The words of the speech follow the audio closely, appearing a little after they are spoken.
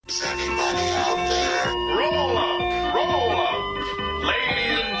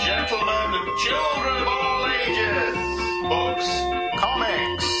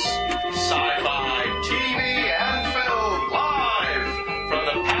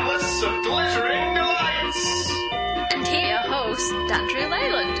of glittering delights. And here your host, Andrew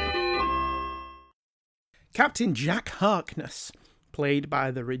Leyland. Captain Jack Harkness, played by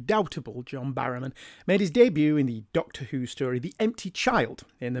the redoubtable John Barrowman, made his debut in the Doctor Who story The Empty Child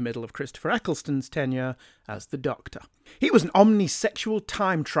in the middle of Christopher Eccleston's tenure as the Doctor. He was an omnisexual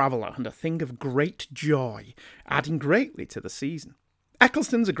time traveller and a thing of great joy, adding greatly to the season.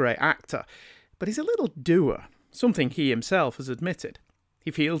 Eccleston's a great actor, but he's a little dour, something he himself has admitted. He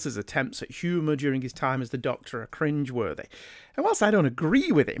feels his attempts at humour during his time as the Doctor are cringeworthy. And whilst I don't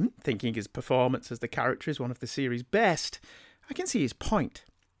agree with him, thinking his performance as the character is one of the series' best, I can see his point.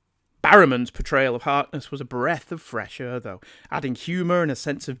 Barrowman's portrayal of Harkness was a breath of fresh air, though, adding humour and a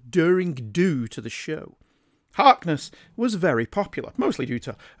sense of daring-do to the show. Harkness was very popular, mostly due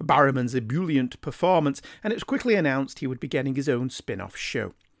to Barrowman's ebullient performance, and it was quickly announced he would be getting his own spin-off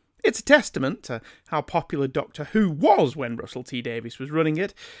show. It's a testament to how popular Doctor Who was when Russell T Davies was running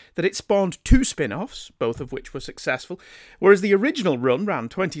it, that it spawned 2 spin-offs, both of which were successful, whereas the original run ran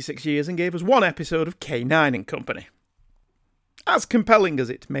 26 years and gave us 1 episode of K9 and Company. As compelling as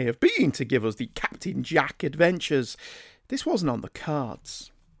it may have been to give us the Captain Jack adventures, this wasn't on the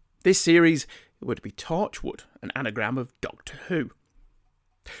cards. This series would be Torchwood, an anagram of Doctor Who.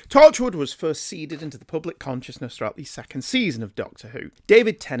 Torchwood was first seeded into the public consciousness throughout the 2nd season of Doctor Who,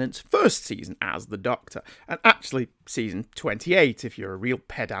 David Tennant's first season as the Doctor, and actually season 28 if you're a real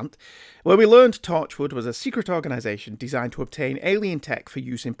pedant, where we learned Torchwood was a secret organisation designed to obtain alien tech for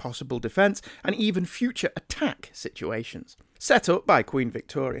use in possible defence and even future attack situations. Set up by Queen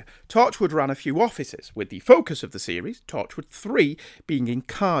Victoria, Torchwood ran a few offices, with the focus of the series, Torchwood 3, being in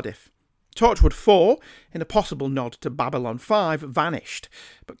Cardiff. Torchwood 4, in a possible nod to Babylon 5, vanished,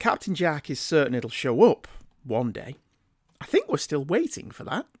 but Captain Jack is certain it'll show up one day. I think we're still waiting for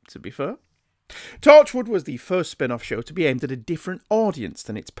that, to be fair. Torchwood was the first spin-off show to be aimed at a different audience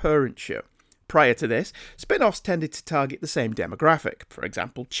than its parent show. Prior to this, spin-offs tended to target the same demographic, for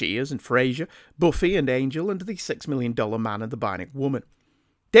example Cheers and Frasier, Buffy and Angel, and the $6 Million Man and the Bionic Woman.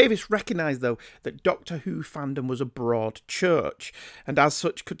 Davis recognised, though, that Doctor Who fandom was a broad church, and as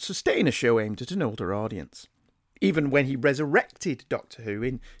such could sustain a show aimed at an older audience. Even when he resurrected Doctor Who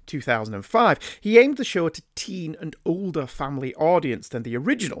in 2005, he aimed the show at a teen and older family audience than the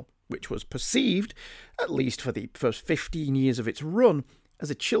original, which was perceived, at least for the first 15 years of its run, as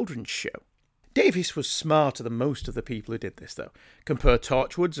a children's show. Davies was smarter than most of the people who did this, though. Compare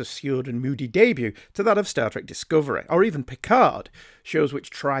Torchwood's assured and moody debut to that of Star Trek Discovery, or even Picard, shows which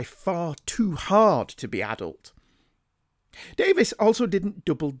try far too hard to be adult. Davies also didn't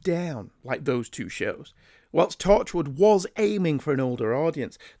double down like those 2 shows. Whilst Torchwood was aiming for an older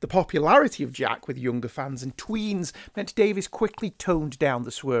audience, the popularity of Jack with younger fans and tweens meant Davies quickly toned down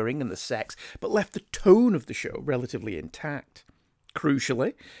the swearing and the sex, but left the tone of the show relatively intact.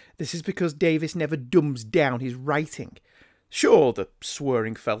 Crucially, this is because Davies never dumbs down his writing. Sure, the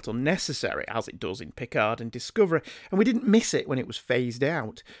swearing felt unnecessary, as it does in Picard and Discovery, and we didn't miss it when it was phased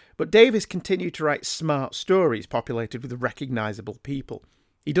out, but Davies continued to write smart stories populated with recognisable people.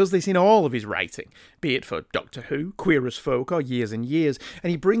 He does this in all of his writing, be it for Doctor Who, Queer as Folk, or Years and Years,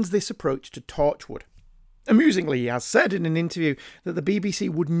 and he brings this approach to Torchwood. Amusingly, he has said in an interview that the BBC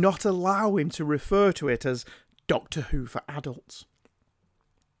would not allow him to refer to it as Doctor Who for adults.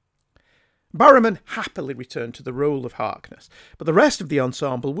 Barrowman happily returned to the role of Harkness, but the rest of the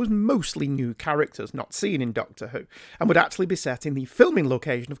ensemble was mostly new characters not seen in Doctor Who, and would actually be set in the filming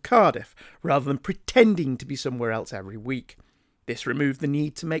location of Cardiff, rather than pretending to be somewhere else every week. This removed the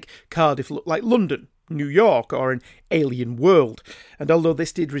need to make Cardiff look like London, New York, or an alien world, and although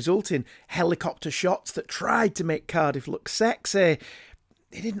this did result in helicopter shots that tried to make Cardiff look sexy,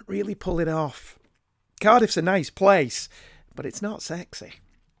 they didn't really pull it off. Cardiff's a nice place, but it's not sexy.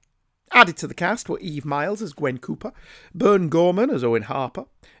 Added to the cast were Eve Miles as Gwen Cooper, Bern Gorman as Owen Harper,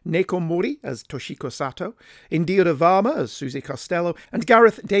 Neko Mori as Toshiko Sato, Indira Varma as Susie Costello, and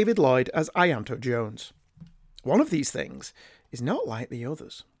Gareth David Lloyd as Ianto Jones. One of these things is not like the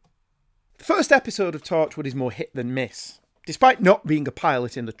others. The first episode of Torchwood is more hit than miss. Despite not being a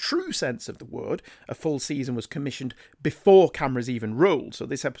pilot in the true sense of the word, a full season was commissioned before cameras even rolled, so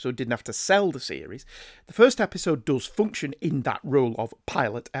this episode didn't have to sell the series. The first episode does function in that role of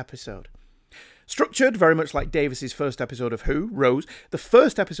pilot episode. Structured very much like Davis's first episode of Who, Rose, the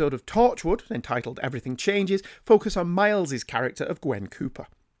first episode of Torchwood, entitled Everything Changes, focus on Miles's character of Gwen Cooper.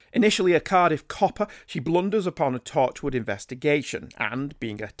 Initially a Cardiff copper, she blunders upon a Torchwood investigation, and,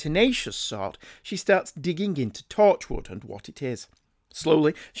 being a tenacious sort, she starts digging into Torchwood and what it is.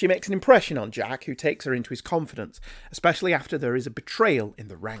 Slowly, she makes an impression on Jack, who takes her into his confidence, especially after there is a betrayal in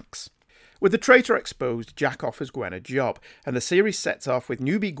the ranks. With the traitor exposed, Jack offers Gwen a job, and the series sets off with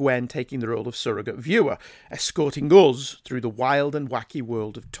newbie Gwen taking the role of surrogate viewer, escorting us through the wild and wacky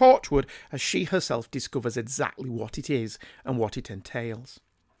world of Torchwood as she herself discovers exactly what it is and what it entails.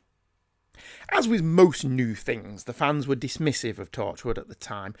 As with most new things, the fans were dismissive of Torchwood at the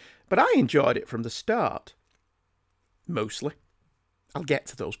time, but I enjoyed it from the start. Mostly. I'll get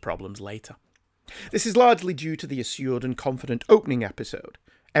to those problems later. This is largely due to the assured and confident opening episode.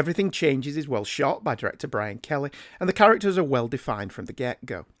 Everything Changes is well shot by director Brian Kelly, and the characters are well defined from the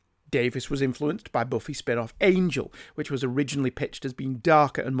get-go. Davis was influenced by Buffy spin-off Angel, which was originally pitched as being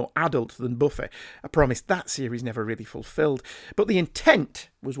darker and more adult than Buffy, a promise that series never really fulfilled, but the intent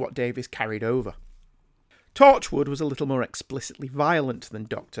was what Davis carried over. Torchwood was a little more explicitly violent than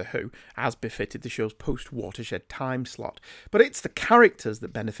Doctor Who, as befitted the show's post-Watershed time slot, but it's the characters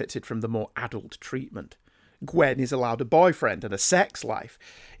that benefited from the more adult treatment. Gwen is allowed a boyfriend and a sex life,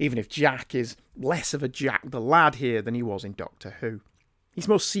 even if Jack is less of a Jack the Lad here than he was in Doctor Who. He's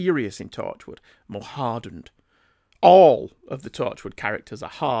more serious in Torchwood, more hardened. All of the Torchwood characters are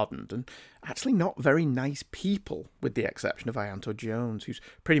hardened and actually not very nice people, with the exception of Ianto Jones, who's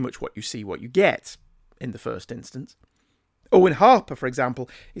pretty much what you see, what you get in the first instance. Owen Harper, for example,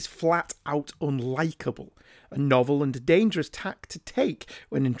 is flat out unlikable, a novel and dangerous tack to take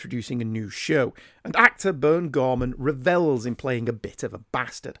when introducing a new show, and actor Bern Gorman revels in playing a bit of a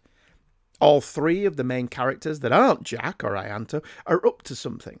bastard. All three of the main characters that aren't Jack or Ianto are up to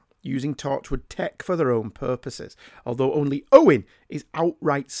something, using Torchwood tech for their own purposes, although only Owen is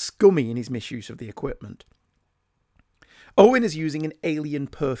outright scummy in his misuse of the equipment. Owen is using an alien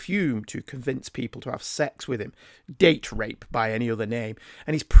perfume to convince people to have sex with him, date rape by any other name,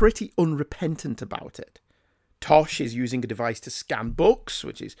 and he's pretty unrepentant about it. Tosh is using a device to scan books,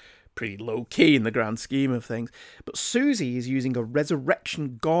 which is pretty low-key in the grand scheme of things, but Susie is using a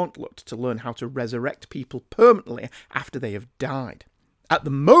resurrection gauntlet to learn how to resurrect people permanently after they have died. At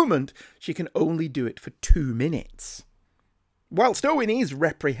the moment, she can only do it for 2 minutes. Whilst Owen is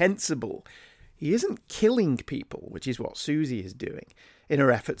reprehensible, he isn't killing people, which is what Susie is doing, in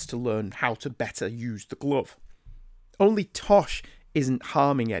her efforts to learn how to better use the glove. Only Tosh isn't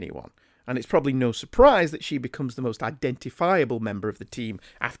harming anyone, and it's probably no surprise that she becomes the most identifiable member of the team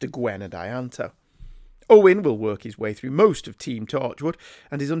after Gwen and Ianto. Owen will work his way through most of Team Torchwood,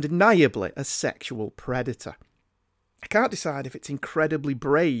 and is undeniably a sexual predator. I can't decide if it's incredibly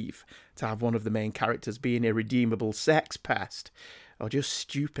brave to have one of the main characters be an irredeemable sex pest, or just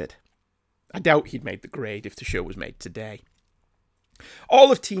stupid. I doubt he'd made the grade if the show was made today.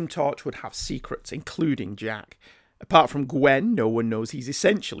 All of Team Torchwood have secrets, including Jack. Apart from Gwen, no one knows he's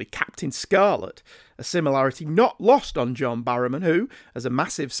essentially Captain Scarlet, a similarity not lost on John Barrowman, who, as a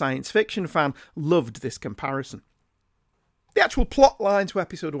massive science fiction fan, loved this comparison. The actual plot line to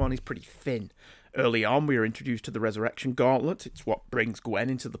episode 1 is pretty thin. Early on, we are introduced to the Resurrection Gauntlet. It's what brings Gwen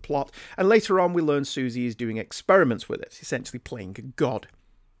into the plot. And later on, we learn Susie is doing experiments with it, essentially playing a god.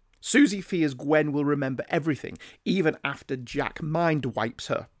 Susie fears Gwen will remember everything, even after Jack mind wipes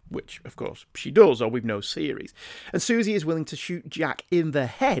her, which, of course, she does, or we've no series. And Susie is willing to shoot Jack in the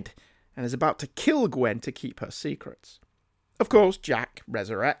head, and is about to kill Gwen to keep her secrets. Of course, Jack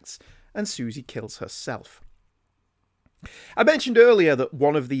resurrects, and Susie kills herself. I mentioned earlier that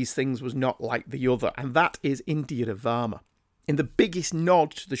one of these things was not like the other, and that is Indira Varma. In the biggest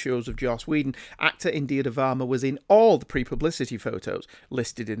nod to the shows of Joss Whedon, actor Indira Varma was in all the pre-publicity photos,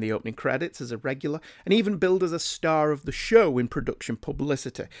 listed in the opening credits as a regular, and even billed as a star of the show in production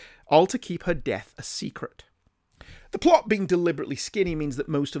publicity, all to keep her death a secret. The plot being deliberately skinny means that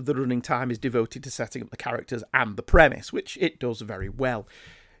most of the running time is devoted to setting up the characters and the premise, which it does very well.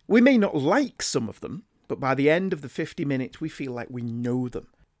 We may not like some of them, but by the end of the 50 minutes we feel like we know them.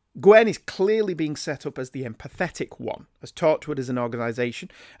 Gwen is clearly being set up as the empathetic one, as Torchwood is an organisation,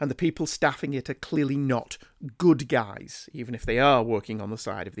 and the people staffing it are clearly not good guys, even if they are working on the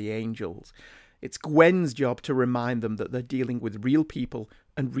side of the angels. It's Gwen's job to remind them that they're dealing with real people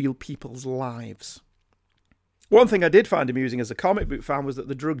and real people's lives. One thing I did find amusing as a comic book fan was that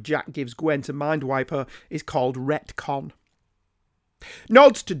the drug Jack gives Gwen to mind wipe her is called Retcon.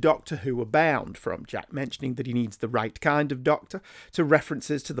 Nods to Doctor Who abound, from Jack mentioning that he needs the right kind of doctor, to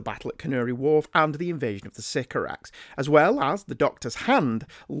references to the battle at Canary Wharf and the invasion of the Sycorax, as well as the Doctor's hand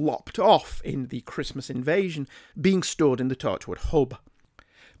lopped off in the Christmas Invasion being stored in the Torchwood hub.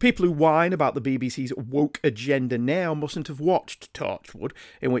 People who whine about the BBC's woke agenda now mustn't have watched Torchwood,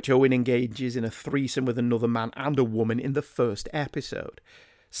 in which Owen engages in a threesome with another man and a woman in the first episode.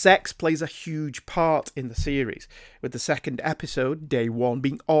 Sex plays a huge part in the series, with the second episode, Day 1,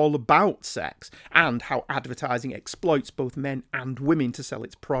 being all about sex, and how advertising exploits both men and women to sell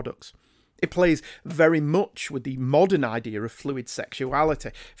its products. It plays very much with the modern idea of fluid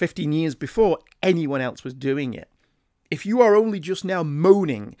sexuality, 15 years before anyone else was doing it. If you are only just now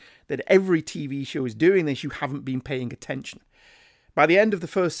moaning that every TV show is doing this, you haven't been paying attention. By the end of the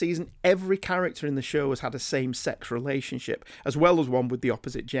first season, every character in the show has had a same-sex relationship, as well as one with the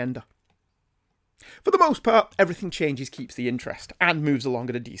opposite gender. For the most part, everything changes keeps the interest, and moves along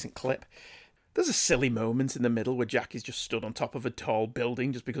at a decent clip. There's a silly moment in the middle where Jack is just stood on top of a tall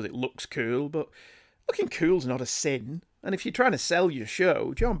building just because it looks cool, but looking cool's not a sin. And if you're trying to sell your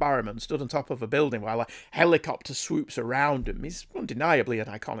show, John Barrowman stood on top of a building while a helicopter swoops around him is undeniably an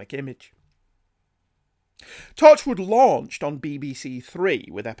iconic image. Torchwood launched on BBC Three,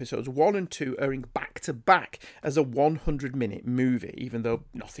 with episodes 1 and 2 airing back-to-back as a 100-minute movie, even though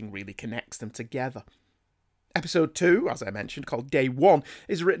nothing really connects them together. Episode 2, as I mentioned, called Day 1,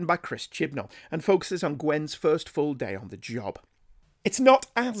 is written by Chris Chibnall and focuses on Gwen's first full day on the job. It's not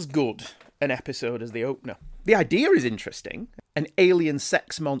as good an episode as the opener. The idea is interesting. An alien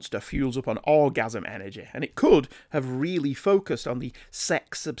sex monster fuels up on orgasm energy, and it could have really focused on the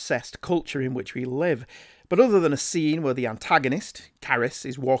sex-obsessed culture in which we live. But other than a scene where the antagonist, Karis,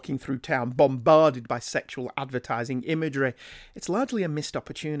 is walking through town bombarded by sexual advertising imagery, it's largely a missed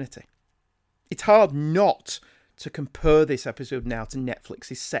opportunity. It's hard not to compare this episode now to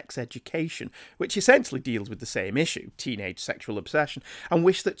Netflix's Sex Education, which essentially deals with the same issue, teenage sexual obsession, and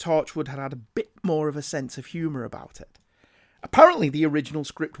wish that Torchwood had had a bit more of a sense of humour about it. Apparently the original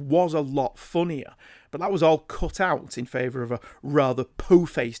script was a lot funnier, but that was all cut out in favour of a rather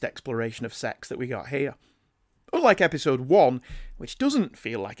po-faced exploration of sex that we got here. Unlike episode 1, which doesn't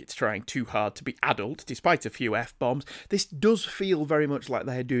feel like it's trying too hard to be adult, despite a few F-bombs, this does feel very much like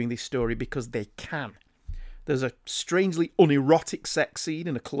they're doing this story because they can. There's a strangely unerotic sex scene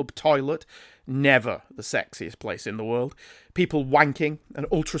in a club toilet, never the sexiest place in the world, people wanking, an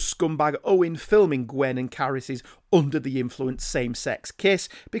ultra scumbag Owen filming Gwen and Karis's under-the-influence same-sex kiss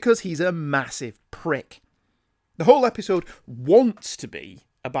because he's a massive prick. The whole episode wants to be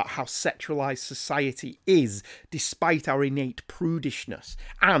about how sexualised society is, despite our innate prudishness,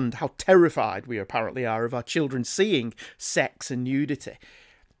 and how terrified we apparently are of our children seeing sex and nudity.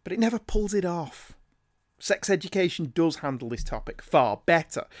 But it never pulls it off. Sex Education does handle this topic far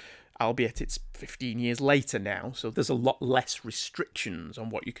better, albeit it's 15 years later now, so there's a lot less restrictions on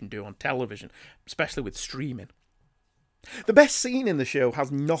what you can do on television, especially with streaming. The best scene in the show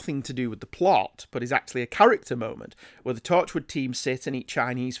has nothing to do with the plot, but is actually a character moment, where the Torchwood team sit and eat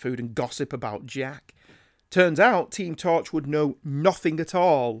Chinese food and gossip about Jack. Turns out Team Torchwood know nothing at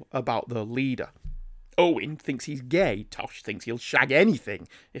all about their leader. Owen thinks he's gay, Tosh thinks he'll shag anything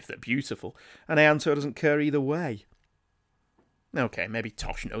if they're beautiful, and Ianto doesn't care either way. Okay, maybe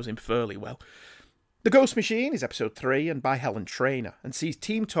Tosh knows him fairly well. The Ghost Machine is episode 3 and by Helen Trainor, and sees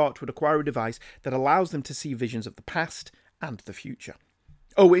Team Torchwood acquire a device that allows them to see visions of the past and the future.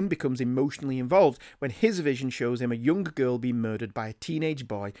 Owen becomes emotionally involved when his vision shows him a young girl being murdered by a teenage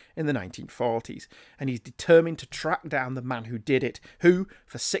boy in the 1940s, and he's determined to track down the man who did it, who,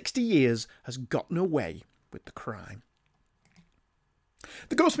 for 60 years, has gotten away with the crime.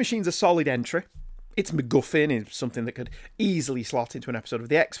 The Ghost Machine's a solid entry. Its MacGuffin is something that could easily slot into an episode of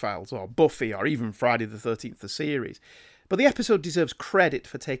The X-Files, or Buffy, or even Friday the 13th, the series. But the episode deserves credit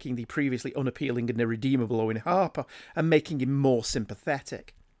for taking the previously unappealing and irredeemable Owen Harper and making him more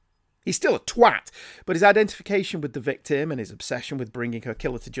sympathetic. He's still a twat, but his identification with the victim and his obsession with bringing her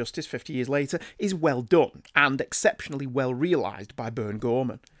killer to justice 50 years later is well done, and exceptionally well realised by Bern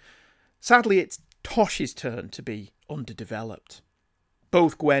Gorman. Sadly, it's Tosh's turn to be underdeveloped.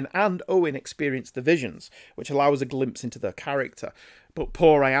 Both Gwen and Owen experience the visions, which allow us a glimpse into their character, but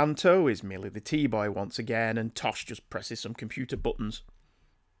poor Ianto is merely the T-boy once again, and Tosh just presses some computer buttons.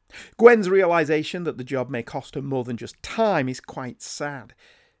 Gwen's realisation that the job may cost her more than just time is quite sad,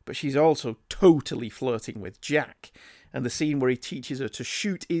 but she's also totally flirting with Jack, and the scene where he teaches her to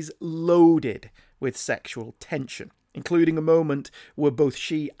shoot is loaded with sexual tension, including a moment where both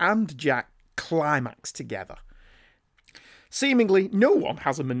she and Jack climax together. Seemingly, no one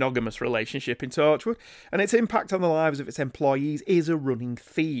has a monogamous relationship in Torchwood, and its impact on the lives of its employees is a running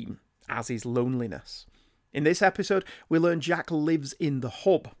theme, as is loneliness. In this episode, we learn Jack lives in the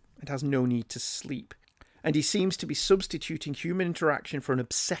hub and has no need to sleep, and he seems to be substituting human interaction for an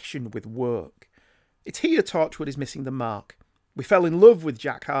obsession with work. It's here Torchwood is missing the mark. We fell in love with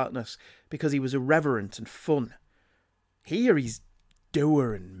Jack Harkness because he was irreverent and fun. Here he's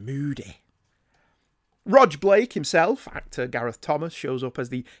dour and moody. Rog Blake himself, actor Gareth Thomas, shows up as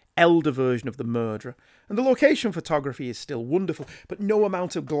the elder version of the murderer, and the location photography is still wonderful, but no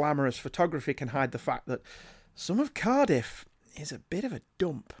amount of glamorous photography can hide the fact that some of Cardiff is a bit of a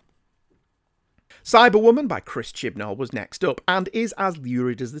dump. Cyberwoman by Chris Chibnall was next up, and is as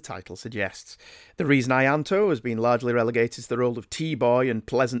lurid as the title suggests. The reason Ianto has been largely relegated to the role of T-boy and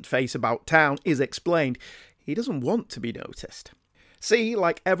pleasant face about town is explained. He doesn't want to be noticed. See,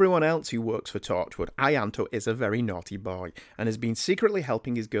 like everyone else who works for Torchwood, Ianto is a very naughty boy, and has been secretly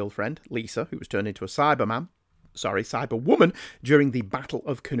helping his girlfriend, Lisa, who was turned into a Cyberwoman, during the Battle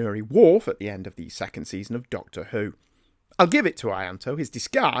of Canary Wharf at the end of the second season of Doctor Who. I'll give it to Ianto, his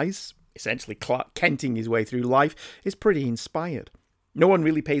disguise, essentially Clark Kenting his way through life, is pretty inspired. No one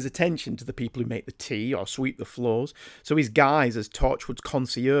really pays attention to the people who make the tea or sweep the floors, so his guise as Torchwood's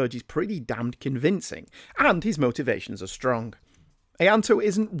concierge is pretty damned convincing, and his motivations are strong. Ianto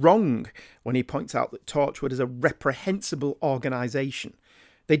isn't wrong when he points out that Torchwood is a reprehensible organisation.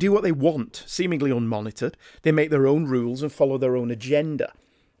 They do what they want, seemingly unmonitored. They make their own rules and follow their own agenda.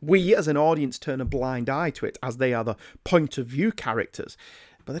 We, as an audience, turn a blind eye to it, as they are the point-of-view characters,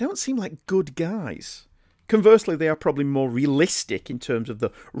 but they don't seem like good guys. Conversely, they are probably more realistic in terms of the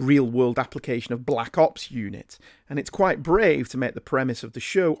real-world application of Black Ops units, and it's quite brave to make the premise of the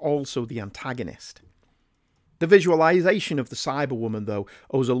show also the antagonist. The visualisation of the Cyberwoman, though,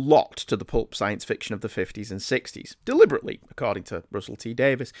 owes a lot to the pulp science fiction of the 50s and 60s, deliberately, according to Russell T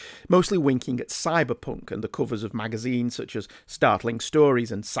Davies, mostly winking at cyberpunk and the covers of magazines such as Startling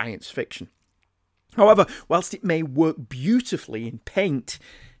Stories and Science Fiction. However, whilst it may work beautifully in paint,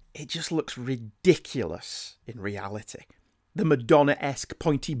 it just looks ridiculous in reality. The Madonna-esque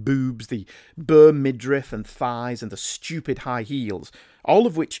pointy boobs, the burr midriff and thighs, and the stupid high heels, all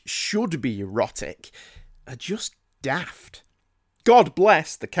of which should be erotic, are just daft. God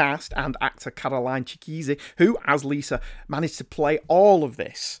bless the cast and actor Caroline Chikese, who, as Lisa, managed to play all of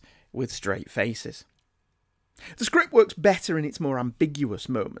this with straight faces. The script works better in its more ambiguous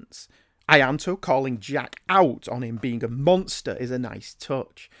moments. Ianto calling Jack out on him being a monster is a nice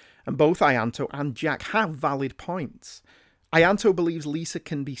touch, and both Ianto and Jack have valid points. Ianto believes Lisa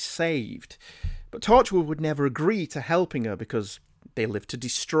can be saved, but Torchwood would never agree to helping her because they live to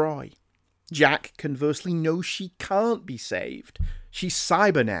destroy. Jack, conversely, knows she can't be saved. She's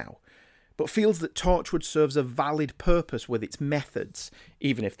cyber now, but feels that Torchwood serves a valid purpose with its methods,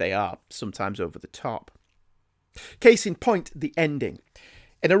 even if they are sometimes over the top. Case in point, the ending.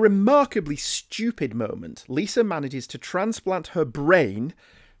 In a remarkably stupid moment, Lisa manages to transplant her brain,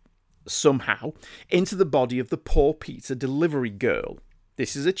 somehow, into the body of the poor pizza delivery girl.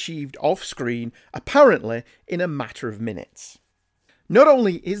 This is achieved off-screen, apparently in a matter of minutes. Not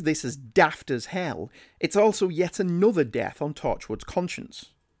only is this as daft as hell, it's also yet another death on Torchwood's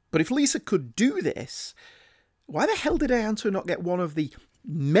conscience. But if Lisa could do this, why the hell did Ianto not get one of the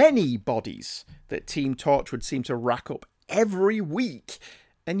many bodies that Team Torchwood seem to rack up every week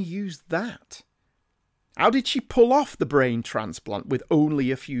and use that? How did she pull off the brain transplant with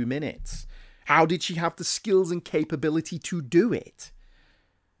only a few minutes? How did she have the skills and capability to do it?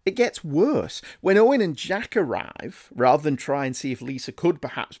 It gets worse. When Owen and Jack arrive, rather than try and see if Lisa could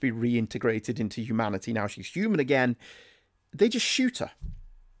perhaps be reintegrated into humanity now she's human again, they just shoot her.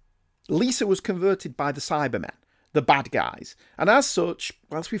 Lisa was converted by the Cybermen, the bad guys, and as such,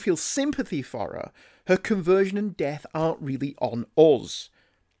 whilst we feel sympathy for her, her conversion and death aren't really on us.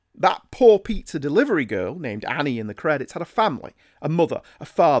 That poor pizza delivery girl, named Annie in the credits, had a family, a mother, a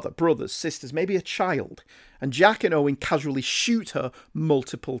father, brothers, sisters, maybe a child, and Jack and Owen casually shoot her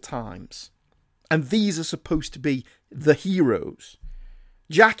multiple times. And these are supposed to be the heroes.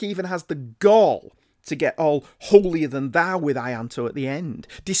 Jack even has the gall to get all holier-than-thou with Ianto at the end,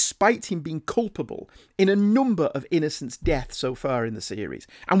 despite him being culpable in a number of innocents' deaths so far in the series,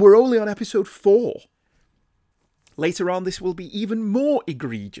 and we're only on episode 4. Later on, this will be even more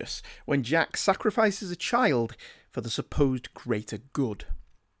egregious when Jack sacrifices a child for the supposed greater good.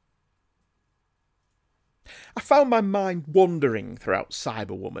 I found my mind wandering throughout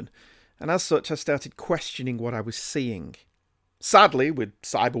Cyberwoman, and as such I started questioning what I was seeing. Sadly, with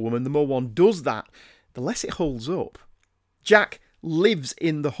Cyberwoman, the more one does that, the less it holds up. Jack lives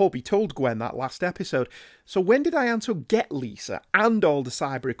in the hub, he told Gwen that last episode, so when did Ianto get Lisa and all the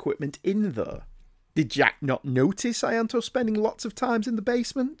cyber equipment in there? Did Jack not notice Ianto spending lots of times in the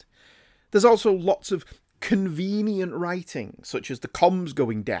basement? There's also lots of convenient writing, such as the comms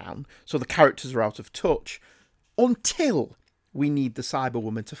going down, so the characters are out of touch, until we need the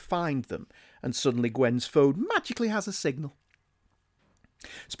Cyberwoman to find them, and suddenly Gwen's phone magically has a signal.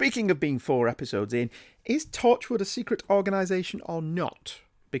 Speaking of being 4 episodes in, is Torchwood a secret organisation or not?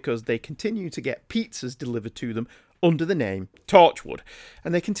 Because they continue to get pizzas delivered to them under the name Torchwood,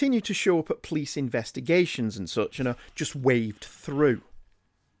 and they continue to show up at police investigations and such and are just waved through.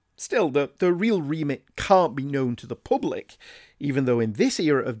 Still, the real remit can't be known to the public, even though in this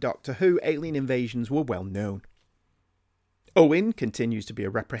era of Doctor Who, alien invasions were well known. Owen continues to be a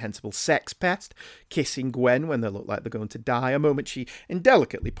reprehensible sex pest, kissing Gwen when they look like they're going to die, a moment she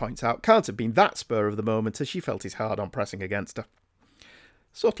indelicately points out can't have been that spur of the moment as she felt his hard-on pressing against her.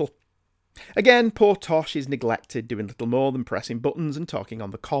 Subtle. Again, poor Tosh is neglected, doing little more than pressing buttons and talking on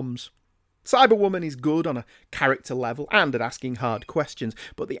the comms. Cyberwoman is good on a character level and at asking hard questions,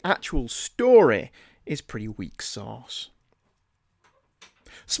 but the actual story is pretty weak sauce.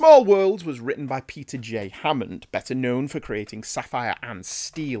 Small Worlds was written by Peter J. Hammond, better known for creating Sapphire and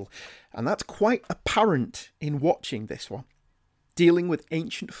Steel, and that's quite apparent in watching this one. Dealing with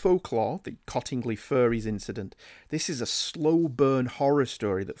ancient folklore, the Cottingley Furries incident, this is a slow burn horror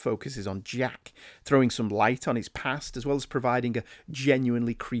story that focuses on Jack, throwing some light on his past as well as providing a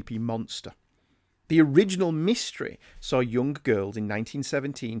genuinely creepy monster. The original mystery saw young girls in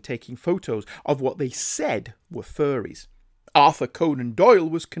 1917 taking photos of what they said were furries. Arthur Conan Doyle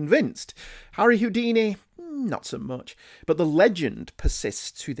was convinced. Harry Houdini, not so much. But the legend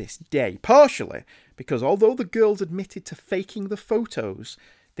persists to this day, partially because although the girls admitted to faking the photos,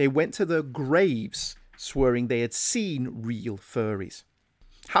 they went to their graves swearing they had seen real furries.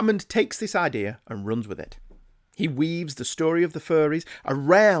 Hammond takes this idea and runs with it. He weaves the story of the furries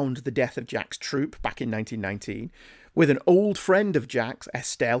around the death of Jack's troop back in 1919, with an old friend of Jack's,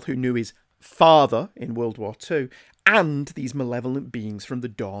 Estelle, who knew his father in World War II, and these malevolent beings from the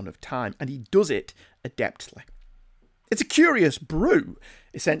dawn of time, and he does it adeptly. It's a curious brew,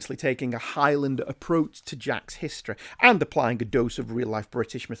 essentially taking a Highland approach to Jack's history and applying a dose of real-life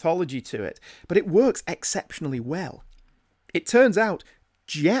British mythology to it, but it works exceptionally well. It turns out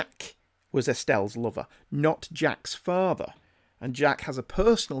Jack was Estelle's lover, not Jack's father, and Jack has a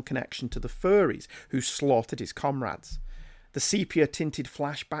personal connection to the furries who slaughtered his comrades. The sepia-tinted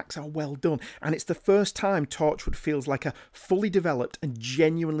flashbacks are well done, and it's the first time Torchwood feels like a fully developed and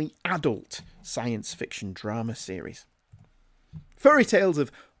genuinely adult science fiction drama series. Furry tales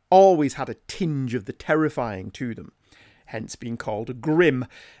have always had a tinge of the terrifying to them, hence being called grim,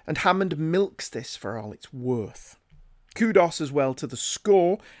 and Hammond milks this for all it's worth. Kudos as well to the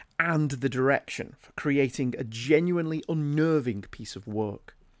score and the direction for creating a genuinely unnerving piece of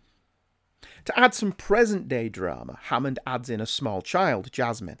work. To add some present-day drama, Hammond adds in a small child,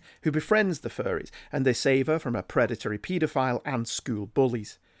 Jasmine, who befriends the furries, and they save her from a predatory paedophile and school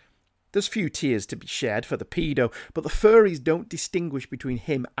bullies. There's few tears to be shed for the pedo, but the furries don't distinguish between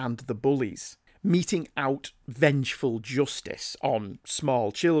him and the bullies, meting out vengeful justice on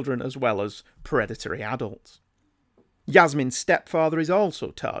small children as well as predatory adults. Yasmin's stepfather is also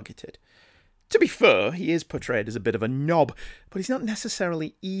targeted. To be fair, he is portrayed as a bit of a knob, but he's not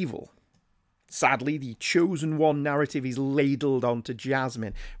necessarily evil. Sadly, the Chosen One narrative is ladled onto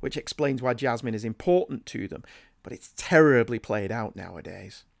Jasmine, which explains why Jasmine is important to them, but it's terribly played out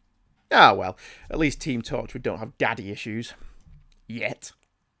nowadays. Ah well, at least Team Torchwood don't have daddy issues. Yet.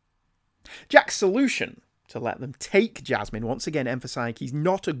 Jack's solution to let them take Jasmine, once again emphasising he's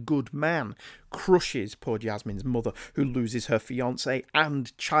not a good man, crushes poor Jasmine's mother, who loses her fiancé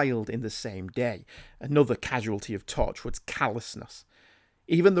and child in the same day, another casualty of Torchwood's callousness.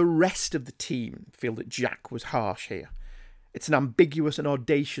 Even the rest of the team feel that Jack was harsh here. It's an ambiguous and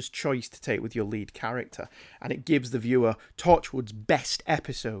audacious choice to take with your lead character, and it gives the viewer Torchwood's best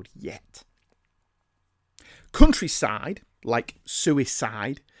episode yet. Countryside, like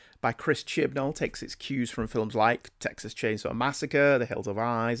Suicide, by Chris Chibnall, takes its cues from films like Texas Chainsaw Massacre, The Hills of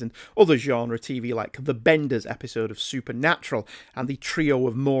Eyes, and other genre TV like The Benders episode of Supernatural and the trio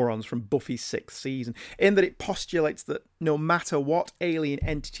of morons from Buffy's 6th season, in that it postulates that no matter what alien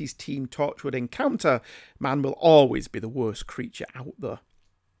entities Team Torchwood encounter, man will always be the worst creature out there.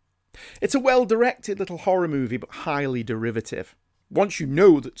 It's a well-directed little horror movie, but highly derivative. Once you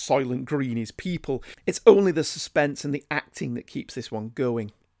know that Soylent Green is people, it's only the suspense and the acting that keeps this one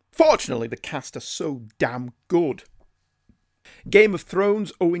going. Fortunately, the cast are so damn good. Game of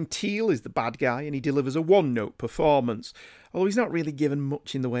Thrones, Owen Teale is the bad guy, and he delivers a one-note performance, although he's not really given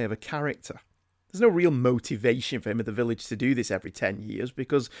much in the way of a character. There's no real motivation for him in the village to do this every 10 years,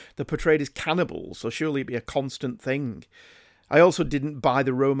 because they're portrayed as cannibals, so surely it'd be a constant thing. I also didn't buy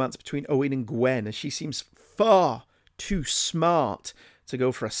the romance between Owen and Gwen, as she seems far too smart to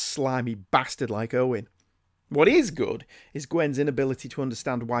go for a slimy bastard like Owen. What is good is Gwen's inability to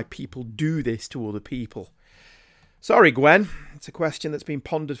understand why people do this to other people. Sorry, Gwen. It's a question that's been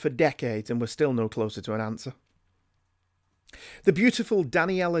pondered for decades and we're still no closer to an answer. The beautiful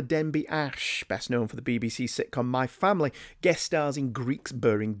Daniela Denby-Ashe, best known for the BBC sitcom My Family, guest stars in Greeks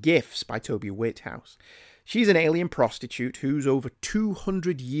Burying Gifts by Toby Whithouse. She's an alien prostitute who's over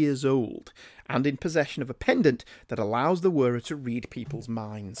 200 years old and in possession of a pendant that allows the wearer to read people's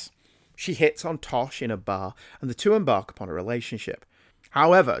minds. She hits on Tosh in a bar and the two embark upon a relationship.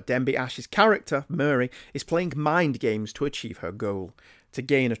 However, Denby Ash's character, Murray, is playing mind games to achieve her goal, to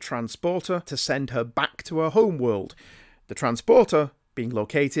gain a transporter to send her back to her home world, the transporter being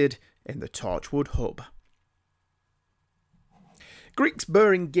located in the Torchwood Hub. Greek's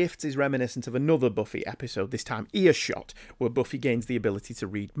Burying Gifts is reminiscent of another Buffy episode, this time Earshot, where Buffy gains the ability to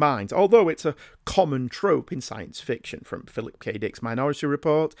read minds, although it's a common trope in science fiction, from Philip K. Dick's Minority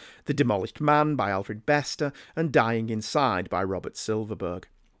Report, The Demolished Man by Alfred Bester, and Dying Inside by Robert Silverberg.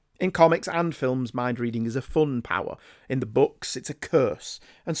 In comics and films, mind reading is a fun power. In the books, it's a curse,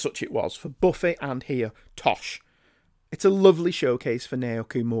 and such it was for Buffy and here, Tosh. It's a lovely showcase for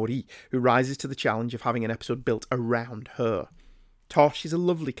Naoko Mori, who rises to the challenge of having an episode built around her. Tosh is a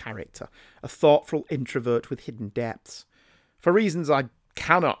lovely character, a thoughtful introvert with hidden depths. For reasons I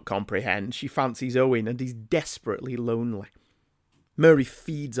cannot comprehend, she fancies Owen and is desperately lonely. Murray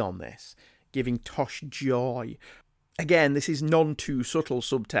feeds on this, giving Tosh joy. Again, this is none too subtle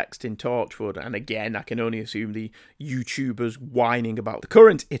subtext in Torchwood, and again, I can only assume the YouTubers whining about the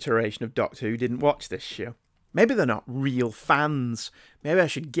current iteration of Doctor Who didn't watch this show. Maybe they're not real fans. Maybe I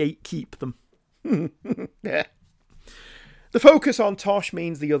should gatekeep them. Yeah. The focus on Tosh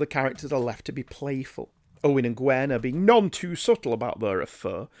means the other characters are left to be playful. Owen and Gwen are being none too subtle about their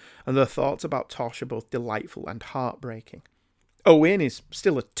affair, and their thoughts about Tosh are both delightful and heartbreaking. Owen is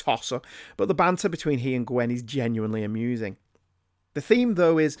still a tosser, but the banter between he and Gwen is genuinely amusing. The theme,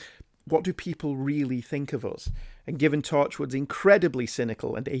 though, is what do people really think of us? And given Torchwood's incredibly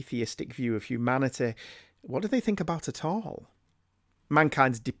cynical and atheistic view of humanity, what do they think about it all?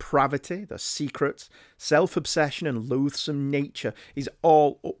 Mankind's depravity, their secrets, self-obsession and loathsome nature is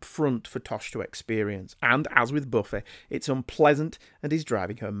all up front for Tosh to experience, and as with Buffy, it's unpleasant and is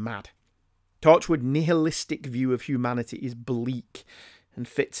driving her mad. Torchwood's nihilistic view of humanity is bleak and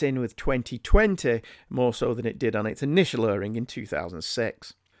fits in with 2020 more so than it did on its initial airing in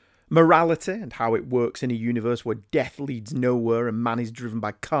 2006. Morality and how it works in a universe where death leads nowhere and man is driven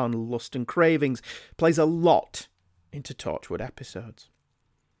by carnal lust and cravings plays a lot into Torchwood episodes.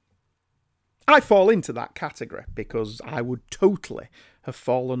 I fall into that category because I would totally have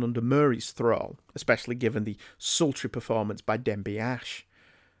fallen under Murray's thrall, especially given the sultry performance by Denby Ash.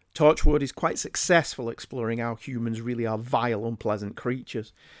 Torchwood is quite successful exploring how humans really are vile, unpleasant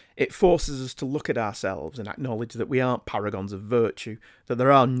creatures. It forces us to look at ourselves and acknowledge that we aren't paragons of virtue, that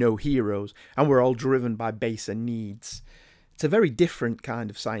there are no heroes, and we're all driven by baser needs. It's a very different kind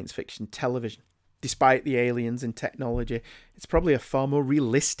of science fiction television. Despite the aliens and technology, it's probably a far more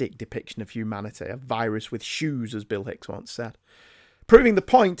realistic depiction of humanity, a virus with shoes, as Bill Hicks once said. Proving the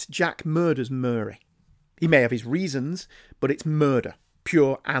point, Jack murders Murray. He may have his reasons, but it's murder,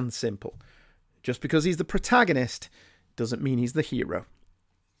 pure and simple. Just because he's the protagonist doesn't mean he's the hero.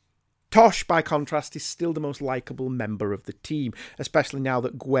 Tosh, by contrast, is still the most likeable member of the team, especially now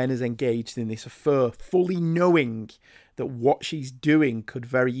that Gwen is engaged in this affair, fully knowing that what she's doing could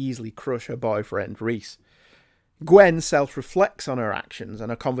very easily crush her boyfriend, Reese. Gwen self-reflects on her actions, and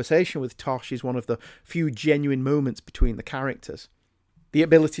her conversation with Tosh is one of the few genuine moments between the characters. The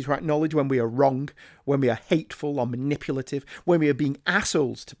ability to acknowledge when we are wrong, when we are hateful or manipulative, when we are being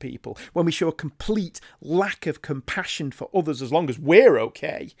assholes to people, when we show a complete lack of compassion for others as long as we're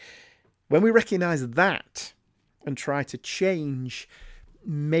okay. When we recognise that and try to change,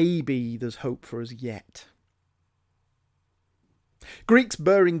 maybe there's hope for us yet. Greek's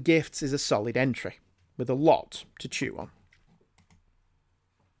Burying Gifts is a solid entry, with a lot to chew on.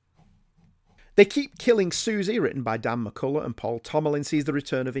 They Keep Killing Susie, written by Dan McCullough and Paul Tomalin, sees the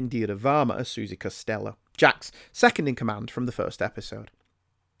return of Indira Varma as Susie Costello, Jack's second in command from the first episode.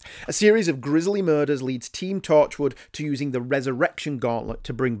 A series of grisly murders leads Team Torchwood to using the Resurrection Gauntlet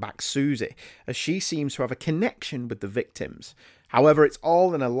to bring back Susie, as she seems to have a connection with the victims. However, it's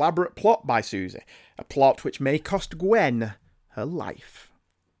all an elaborate plot by Susie, a plot which may cost Gwen her life.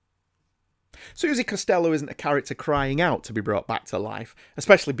 Susie Costello isn't a character crying out to be brought back to life,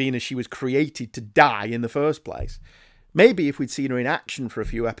 especially being as she was created to die in the first place. Maybe if we'd seen her in action for a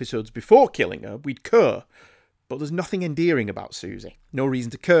few episodes before killing her, we'd care. But there's nothing endearing about Susie. No reason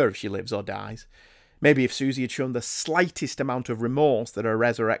to care if she lives or dies. Maybe if Susie had shown the slightest amount of remorse that her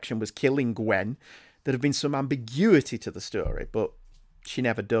resurrection was killing Gwen, there'd have been some ambiguity to the story, but she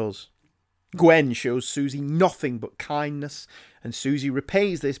never does. Gwen shows Susie nothing but kindness, and Susie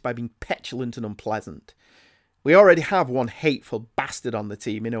repays this by being petulant and unpleasant. We already have one hateful bastard on the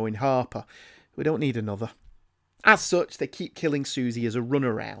team in Owen Harper. We don't need another. As such, They Keep Killing Susie as a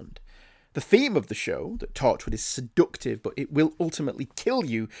runaround. The theme of the show, that Torchwood is seductive but it will ultimately kill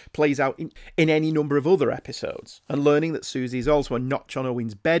you, plays out in any number of other episodes. And learning that Susie is also a notch on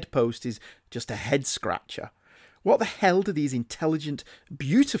Owen's bedpost is just a head-scratcher. What the hell do these intelligent,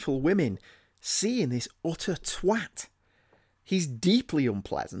 beautiful women see in this utter twat? He's deeply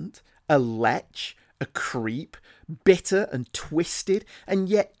unpleasant, a lech, a creep, bitter and twisted, and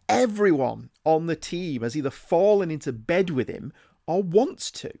yet everyone on the team has either fallen into bed with him or wants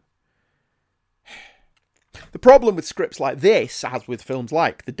to. The problem with scripts like this, as with films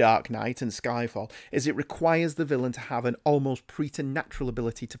like The Dark Knight and Skyfall, is it requires the villain to have an almost preternatural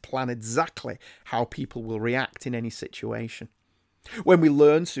ability to plan exactly how people will react in any situation. When we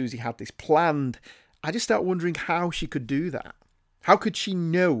learn Susie had this planned, I just start wondering how she could do that. How could she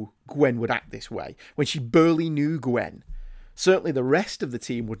know Gwen would act this way when she barely knew Gwen? Certainly the rest of the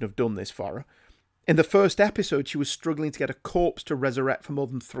team wouldn't have done this for her. In the first episode, she was struggling to get a corpse to resurrect for more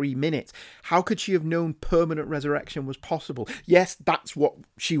than 3 minutes. How could she have known permanent resurrection was possible? Yes, that's what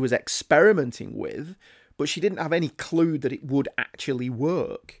she was experimenting with, but she didn't have any clue that it would actually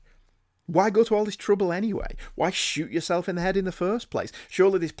work. Why go to all this trouble anyway? Why shoot yourself in the head in the first place?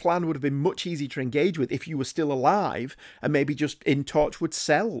 Surely this plan would have been much easier to engage with if you were still alive and maybe just in Torchwood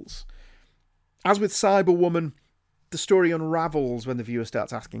cells. As with Cyberwoman, the story unravels when the viewer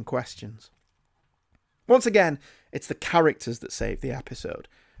starts asking questions. Once again, it's the characters that save the episode.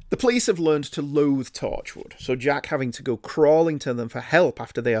 The police have learned to loathe Torchwood, so Jack having to go crawling to them for help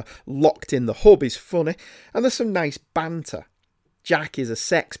after they are locked in the hub is funny, and there's some nice banter. Jack is a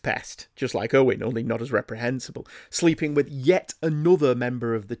sex pest, just like Owen, only not as reprehensible, sleeping with yet another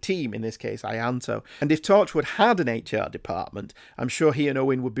member of the team, in this case Ianto. And if Torchwood had an HR department, I'm sure he and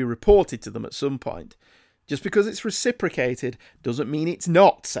Owen would be reported to them at some point. Just because it's reciprocated doesn't mean it's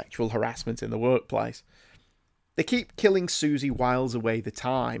not sexual harassment in the workplace. They keep killing Susie whiles away the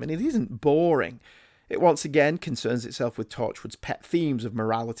time, and it isn't boring. It once again concerns itself with Torchwood's pet themes of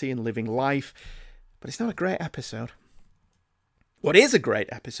morality and living life, but it's not a great episode. What is a great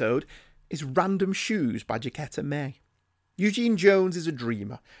episode is Random Shoes by Jaquetta May. Eugene Jones is a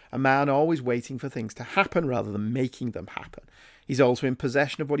dreamer, a man always waiting for things to happen rather than making them happen. He's also in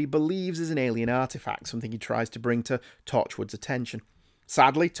possession of what he believes is an alien artifact, something he tries to bring to Torchwood's attention.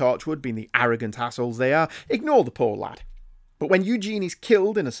 Sadly, Torchwood, being the arrogant assholes they are, ignore the poor lad. But when Eugene is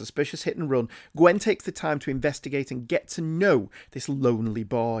killed in a suspicious hit and run, Gwen takes the time to investigate and get to know this lonely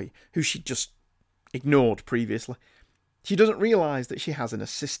boy, who she just ignored previously. She doesn't realise that she has an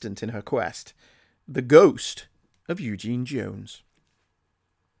assistant in her quest, the ghost of Eugene Jones.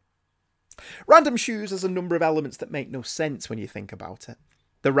 Random Shoes has a number of elements that make no sense when you think about it.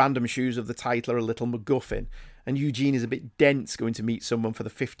 The random shoes of the title are a little MacGuffin, and Eugene is a bit dense going to meet someone for the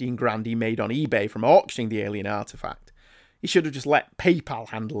 15 grand he made on eBay from auctioning the alien artifact. He should have just let PayPal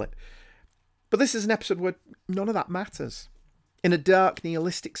handle it. But this is an episode where none of that matters. In a dark,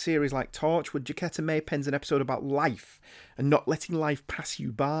 nihilistic series like Torchwood, Jaquetta May pens an episode about life and not letting life pass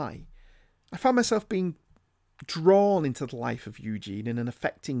you by. I found myself being drawn into the life of Eugene in an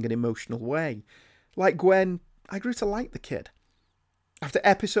affecting and emotional way. Like Gwen, I grew to like the kid. After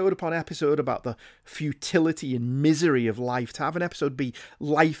episode upon episode about the futility and misery of life, to have an episode be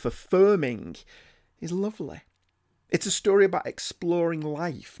life-affirming is lovely. It's a story about exploring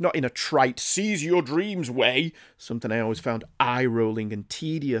life, not in a trite, seize your dreams way, something I always found eye-rolling and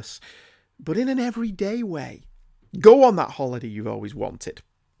tedious, but in an everyday way. Go on that holiday you've always wanted.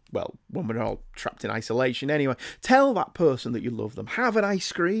 Well, when we're all trapped in isolation anyway. Tell that person that you love them. Have an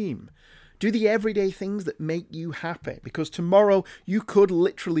ice cream. Do the everyday things that make you happy, because tomorrow you could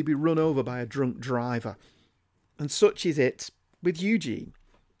literally be run over by a drunk driver. And such is it with Eugene.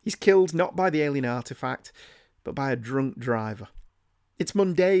 He's killed not by the alien artifact, but by a drunk driver. It's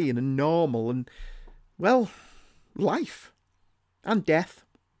mundane and normal and, well, life. And death.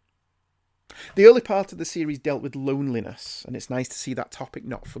 The early part of the series dealt with loneliness, and it's nice to see that topic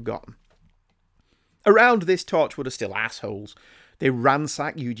not forgotten. Around this, Torchwood are still assholes. They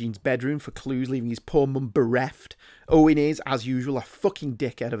ransack Eugene's bedroom for clues, leaving his poor mum bereft. Owen is, as usual, a fucking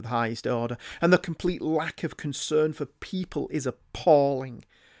dickhead of the highest order, and the complete lack of concern for people is appalling.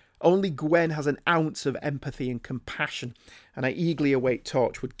 Only Gwen has an ounce of empathy and compassion, and I eagerly await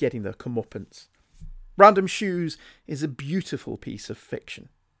Torchwood getting their comeuppance. Random Shoes is a beautiful piece of fiction.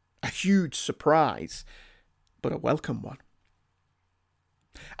 A huge surprise, but a welcome one.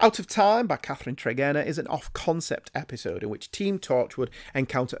 Out of Time by Catherine Tregenna is an off-concept episode in which Team Torchwood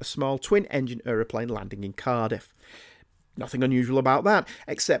encounter a small twin-engine aeroplane landing in Cardiff. Nothing unusual about that,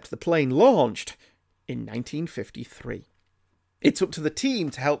 except the plane launched in 1953. It's up to the team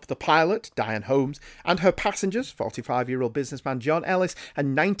to help the pilot, Diane Holmes, and her passengers, 45-year-old businessman John Ellis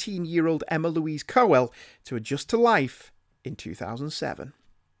and 19-year-old Emma Louise Cowell, to adjust to life in 2007.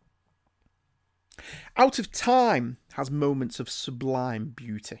 Out of Time has moments of sublime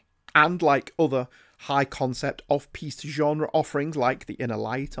beauty, and like other high-concept off-piste genre offerings like The Inner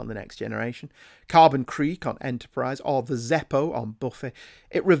Light on The Next Generation, Carbon Creek on Enterprise, or The Zeppo on Buffy,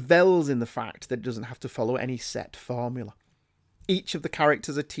 it revels in the fact that it doesn't have to follow any set formula. Each of the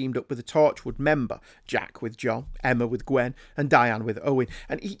characters are teamed up with a Torchwood member, Jack with John, Emma with Gwen, and Diane with Owen,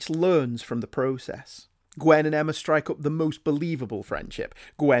 and each learns from the process. Gwen and Emma strike up the most believable friendship,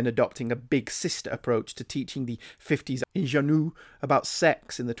 Gwen adopting a big sister approach to teaching the 50s ingenue about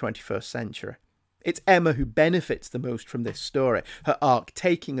sex in the 21st century. It's Emma who benefits the most from this story, her arc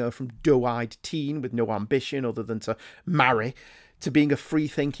taking her from doe-eyed teen with no ambition other than to marry, to being a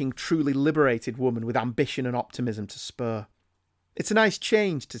free-thinking, truly liberated woman with ambition and optimism to spur. It's a nice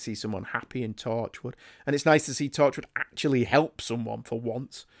change to see someone happy in Torchwood, and it's nice to see Torchwood actually help someone for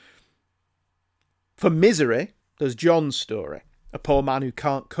once. For Misery, there's John's story, a poor man who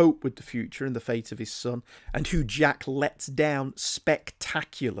can't cope with the future and the fate of his son, and who Jack lets down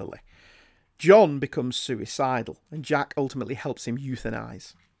spectacularly. John becomes suicidal, and Jack ultimately helps him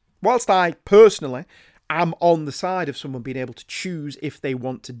euthanize. Whilst I, personally, am on the side of someone being able to choose if they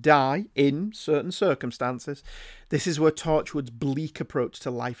want to die in certain circumstances, this is where Torchwood's bleak approach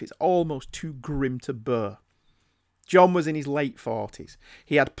to life is almost too grim to bear. John was in his late 40s.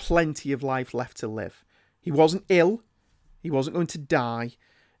 He had plenty of life left to live. He wasn't ill. He wasn't going to die.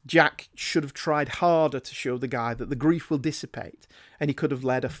 Jack should have tried harder to show the guy that the grief will dissipate, and he could have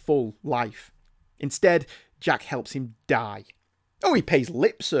led a full life. Instead, Jack helps him die. Oh, he pays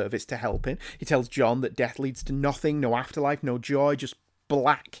lip service to helping. He tells John that death leads to nothing, no afterlife, no joy, just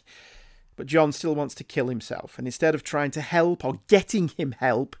black. But John still wants to kill himself, and instead of trying to help or getting him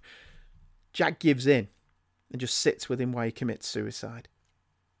help, Jack gives in and just sits with him while he commits suicide.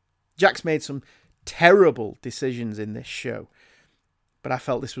 Jack's made some terrible decisions in this show, but I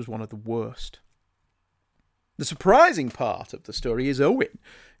felt this was one of the worst. The surprising part of the story is Owen,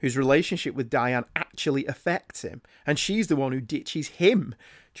 whose relationship with Diane actually affects him, and she's the one who ditches him,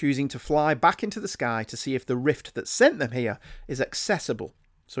 choosing to fly back into the sky to see if the rift that sent them here is accessible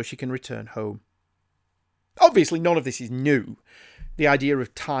so she can return home. Obviously, none of this is new. The idea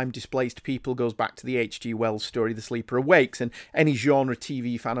of time-displaced people goes back to the H.G. Wells story The Sleeper Awakes, and any genre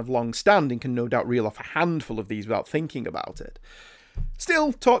TV fan of long standing can no doubt reel off a handful of these without thinking about it.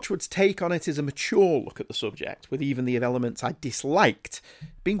 Still, Torchwood's take on it is a mature look at the subject, with even the elements I disliked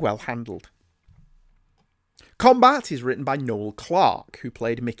being well handled. Combat is written by Noel Clarke, who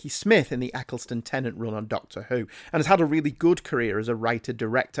played Mickey Smith in the Eccleston Tennant run on Doctor Who, and has had a really good career as a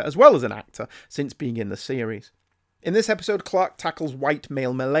writer-director as well as an actor since being in the series. In this episode, Clarke tackles white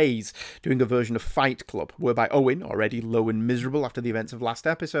male malaise, doing a version of Fight Club, whereby Owen, already low and miserable after the events of last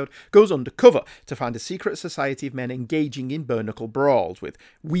episode, goes undercover to find a secret society of men engaging in bare-knuckle brawls with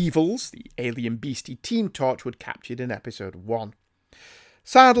Weevils, the alien beastie Team Torchwood captured in episode 1.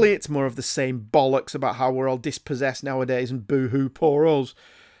 Sadly, it's more of the same bollocks about how we're all dispossessed nowadays and boo-hoo, poor us.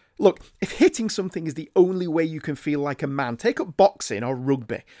 Look, if hitting something is the only way you can feel like a man, take up boxing or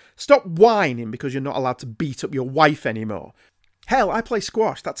rugby. Stop whining because you're not allowed to beat up your wife anymore. Hell, I play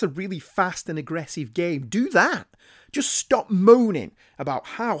squash. That's a really fast and aggressive game. Do that. Just stop moaning about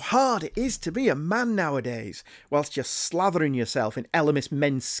how hard it is to be a man nowadays, whilst you're slathering yourself in Elemis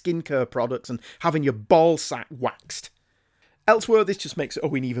men's skincare products and having your ball sack waxed. Elsewhere, this just makes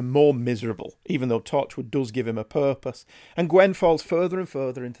Owen even more miserable, even though Torchwood does give him a purpose, and Gwen falls further and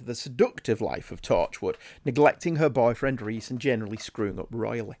further into the seductive life of Torchwood, neglecting her boyfriend Rhys and generally screwing up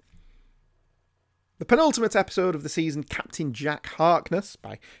royally. The penultimate episode of the season, Captain Jack Harkness,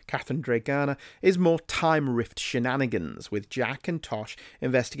 by Catherine Dre Garner, is more time rift shenanigans, with Jack and Tosh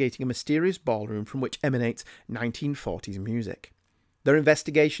investigating a mysterious ballroom from which emanates 1940s music. Their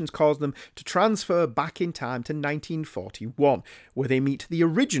investigations cause them to transfer back in time to 1941, where they meet the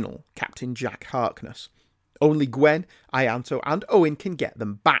original Captain Jack Harkness. Only Gwen, Ianto and Owen can get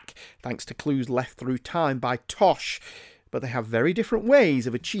them back, thanks to clues left through time by Tosh, but they have very different ways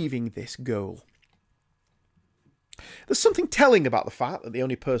of achieving this goal. There's something telling about the fact that the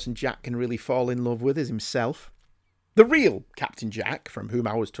only person Jack can really fall in love with is himself. The real Captain Jack, from whom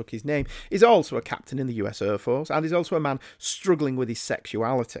ours took his name, is also a captain in the US Air Force and is also a man struggling with his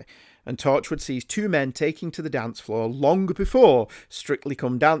sexuality. And Torchwood sees two men taking to the dance floor long before Strictly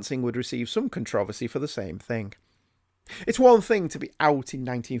Come Dancing would receive some controversy for the same thing. It's one thing to be out in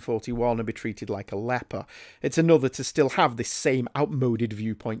 1941 and be treated like a leper. It's another to still have this same outmoded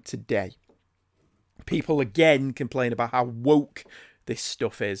viewpoint today. People again complain about how woke this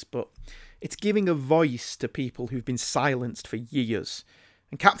stuff is, but it's giving a voice to people who've been silenced for years.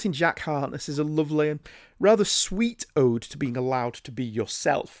 And Captain Jack Harkness is a lovely and rather sweet ode to being allowed to be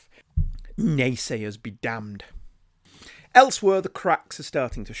yourself. Naysayers be damned. Elsewhere, the cracks are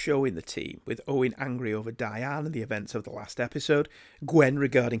starting to show in the team, with Owen angry over Diane and the events of the last episode, Gwen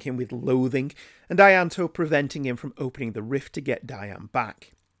regarding him with loathing, and Ianto preventing him from opening the rift to get Diane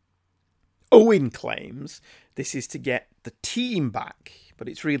back. Owen claims this is to get the team back, but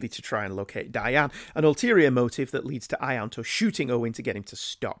it's really to try and locate Diane, an ulterior motive that leads to Ianto shooting Owen to get him to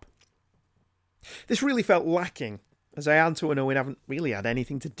stop. This really felt lacking, as Ianto and Owen haven't really had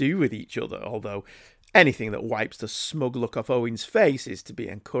anything to do with each other, although anything that wipes the smug look off Owen's face is to be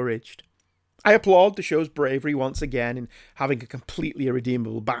encouraged. I applaud the show's bravery once again in having a completely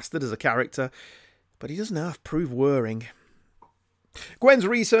irredeemable bastard as a character, but he doesn't half-prove worrying. Gwen's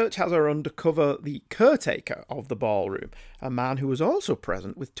research has her undercover the caretaker of the ballroom, a man who was also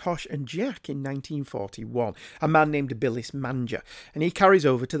present with Tosh and Jack in 1941, a man named Billis Manja, and he carries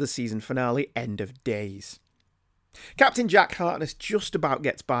over to the season finale End of Days. Captain Jack Harkness just about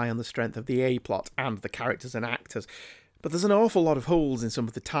gets by on the strength of the A-plot and the characters and actors, but there's an awful lot of holes in some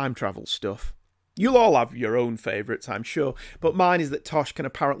of the time travel stuff. You'll all have your own favourites, I'm sure, but mine is that Tosh can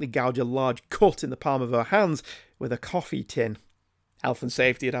apparently gouge a large cut in the palm of her hands with a coffee tin. Health and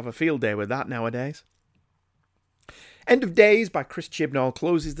Safety would have a field day with that nowadays. End of Days by Chris Chibnall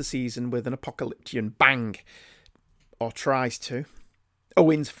closes the season with an apocalyptic bang. Or tries to.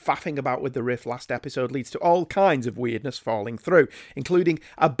 Owen's faffing about with the riff last episode leads to all kinds of weirdness falling through, including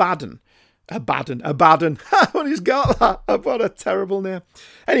Abaddon. Abaddon. Who's got that? What a terrible name.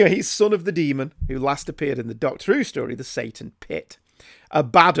 Anyway, he's son of the demon, who last appeared in the Doctor Who story, The Satan Pit.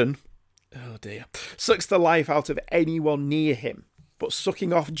 Abaddon, oh dear, sucks the life out of anyone near him. But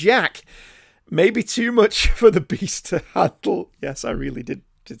sucking off Jack may be too much for the beast to handle. Yes, I really did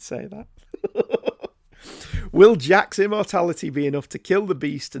say that. Will Jack's immortality be enough to kill the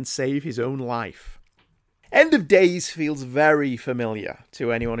beast and save his own life? End of Days feels very familiar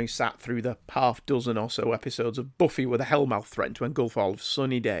to anyone who sat through the half dozen or so episodes of Buffy with a Hellmouth threatened to engulf all of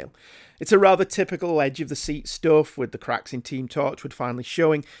Sunnydale. It's a rather typical edge-of-the-seat stuff, with the cracks in Team Torchwood finally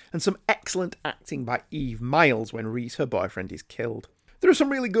showing, and some excellent acting by Eve Miles when Reese, her boyfriend, is killed. There are some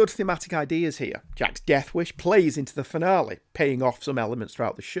really good thematic ideas here. Jack's death wish plays into the finale, paying off some elements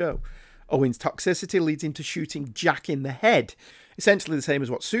throughout the show. Owen's toxicity leads him to shooting Jack in the head, essentially the same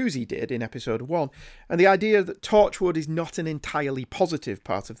as what Susie did in episode 1, and the idea that Torchwood is not an entirely positive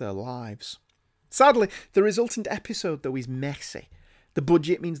part of their lives. Sadly, the resultant episode, though, is messy. The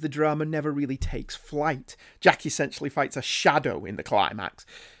budget means the drama never really takes flight. Jack essentially fights a shadow in the climax.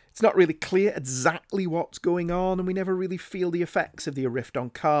 It's not really clear exactly what's going on, and we never really feel the effects of the rift on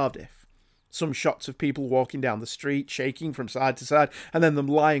Cardiff. Some shots of people walking down the street, shaking from side to side, and then them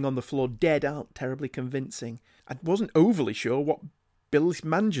lying on the floor dead aren't terribly convincing. I wasn't overly sure what Billis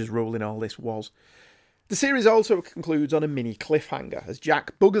Manja's role in all this was. The series also concludes on a mini cliffhanger, as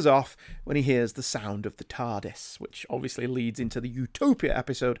Jack buggers off when he hears the sound of the TARDIS, which obviously leads into the Utopia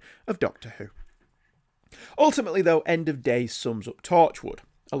episode of Doctor Who. Ultimately, though, End of Days sums up Torchwood.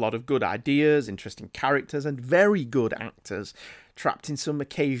 A lot of good ideas, interesting characters, and very good actors, trapped in some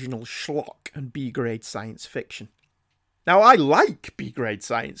occasional schlock and B-grade science fiction. Now, I like B-grade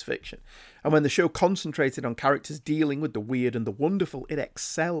science fiction, and when the show concentrated on characters dealing with the weird and the wonderful, it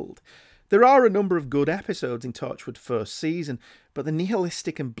excelled. There are a number of good episodes in Torchwood's first season, but the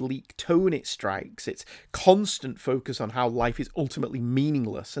nihilistic and bleak tone it strikes, its constant focus on how life is ultimately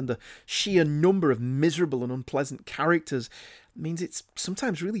meaningless, and the sheer number of miserable and unpleasant characters means it's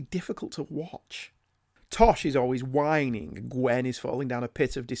sometimes really difficult to watch. Tosh is always whining, Gwen is falling down a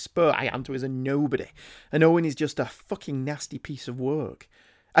pit of despair, Ianto is a nobody, and Owen is just a fucking nasty piece of work.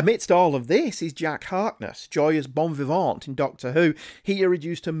 Amidst all of this is Jack Harkness, joyous bon vivant in Doctor Who, here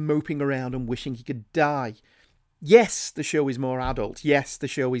reduced to moping around and wishing he could die. Yes, the show is more adult, yes, the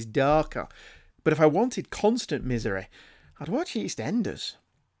show is darker, but if I wanted constant misery, I'd watch EastEnders.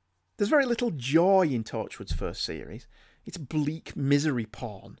 There's very little joy in Torchwood's first series. It's bleak misery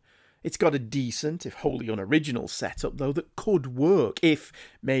porn. It's got a decent, if wholly unoriginal, setup, though, that could work if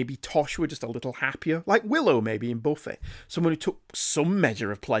maybe Tosh were just a little happier, like Willow maybe in Buffy, someone who took some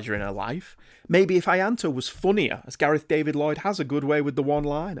measure of pleasure in her life. Maybe if Ianto was funnier, as Gareth David Lloyd has a good way with the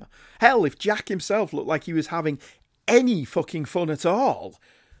one-liner. Hell, if Jack himself looked like he was having any fucking fun at all,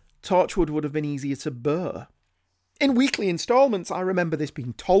 Torchwood would have been easier to bear. In weekly instalments, I remember this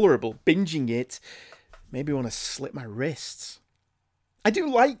being tolerable. Binging it made me want to slit my wrists. I do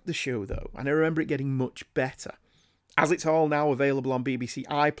like the show, though, and I remember it getting much better. As it's all now available on BBC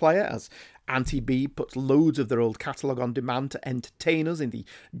iPlayer, as Auntie B puts loads of their old catalogue on demand to entertain us in the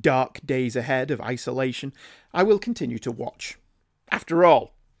dark days ahead of isolation, I will continue to watch. After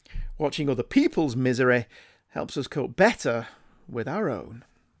all, watching other people's misery helps us cope better with our own.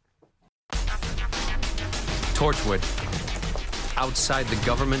 Torchwood. Outside the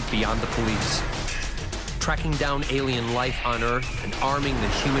government, beyond the police. Tracking down alien life on Earth and arming the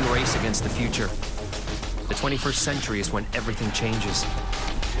human race against the future. The 21st century is when everything changes.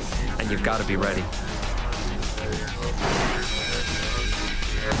 And you've got to be ready.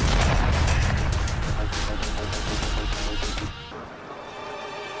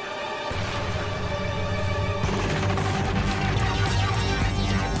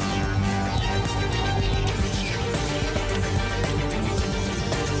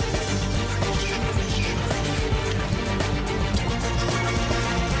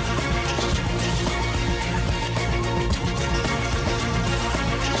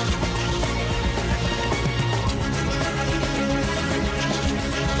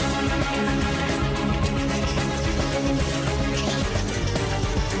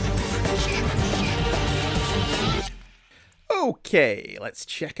 Okay, let's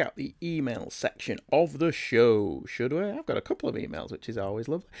check out the email section of the show, should we? I've got a couple of emails, which is always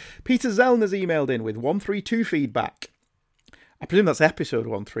lovely. Peter Zellner's emailed in with 132 feedback. I presume that's episode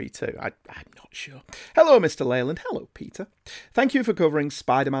 132. I'm not sure. Hello, Mr. Leyland. Hello, Peter. Thank you for covering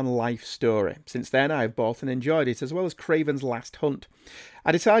Spider-Man Life Story. Since then, I have bought and enjoyed it, as well as Craven's Last Hunt.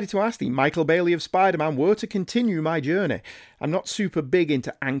 I decided to ask the Michael Bailey of Spider-Man where to continue my journey. I'm not super big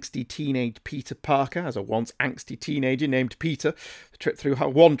into angsty teenage Peter Parker, as a once angsty teenager named Peter.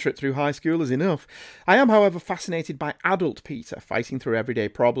 One trip through high school is enough. I am, however, fascinated by adult Peter, fighting through everyday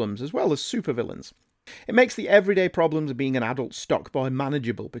problems, as well as supervillains. It makes the everyday problems of being an adult stock boy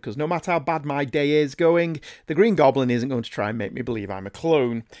manageable, because no matter how bad my day is going, the Green Goblin isn't going to try and make me believe I'm a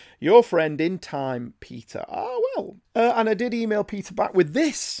clone. Your friend in time, Peter. And I did email Peter back with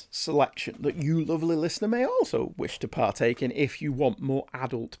this selection that you, lovely listener, may also wish to partake in if you want more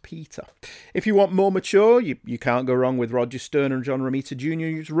adult Peter. If you want more mature, you can't go wrong with Roger Stern and John Romita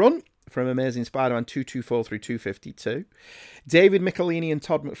Jr.'s run from Amazing Spider-Man 224 through 252. David Michelini and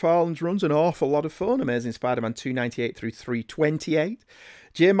Todd McFarlane's run's an awful lot of fun. Amazing Spider-Man 298 through 328.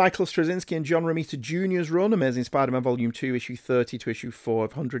 J. Michael Straczynski and John Romita Jr.'s run, Amazing Spider-Man Volume 2, Issue 30 to Issue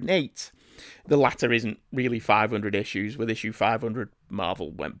 408. The latter isn't really 500 issues. With issue 500,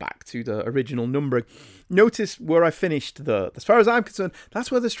 Marvel went back to the original numbering. Notice where I finished as far as I'm concerned, that's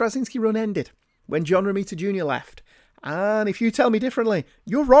where the Straczynski run ended, when John Romita Jr. left. And if you tell me differently,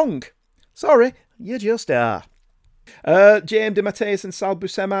 you're wrong. Sorry, you just are. J.M. DeMatteis and Sal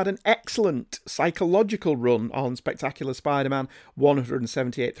Buscema had an excellent psychological run on Spectacular Spider-Man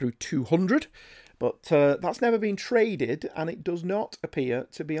 178 through 200, but that's never been traded, and it does not appear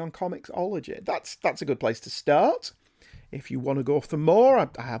to be on Comixology. That's a good place to start. If you want to go for more, I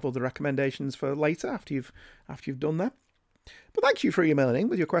have other recommendations for later after you've done that. But thank you for emailing in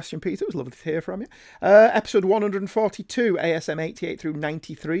with your question, Peter. It was lovely to hear from you. Episode 142, ASM 88 through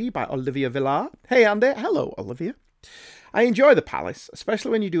 93 by Olivia Villar. Hey, Andy. Hello, Olivia. I enjoy The Palace,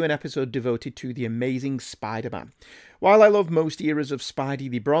 especially when you do an episode devoted to The Amazing Spider-Man. While I love most eras of Spidey,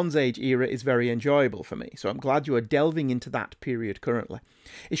 the Bronze Age era is very enjoyable for me, so I'm glad you are delving into that period currently.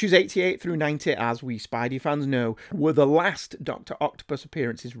 Issues 88 through 90, as we Spidey fans know, were the last Dr. Octopus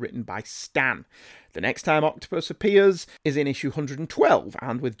appearances written by Stan. The next time Octopus appears is in issue 112,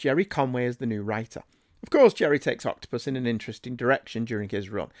 and with Jerry Conway as the new writer. Of course, Jerry takes Octopus in an interesting direction during his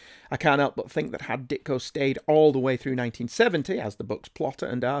run. I can't help but think that had Ditko stayed all the way through 1970 as the book's plotter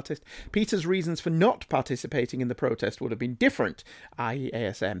and artist, Peter's reasons for not participating in the protest would have been different, i.e.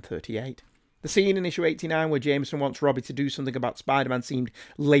 ASM 38. The scene in issue 89 where Jameson wants Robbie to do something about Spider-Man seemed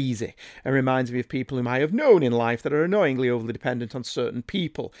lazy and reminds me of people whom I have known in life that are annoyingly overly dependent on certain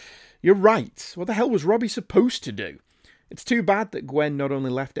people. You're right. What the hell was Robbie supposed to do? It's too bad that Gwen not only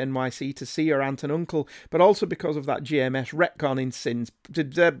left NYC to see her aunt and uncle, but also because of that GMS retcon in Sins.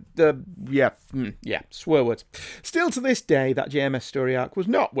 Swear words. Still to this day, that GMS story arc was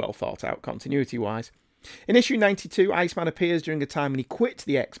not well thought out continuity-wise. In issue 92, Iceman appears during a time when he quit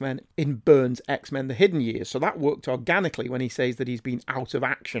the X-Men in Byrne's X-Men The Hidden Years, so that worked organically when he says that he's been out of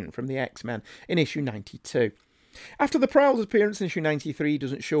action from the X-Men in issue 92. After the Prowler's appearance in issue 93, he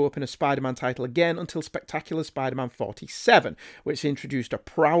doesn't show up in a Spider-Man title again until Spectacular Spider-Man 47, which introduced a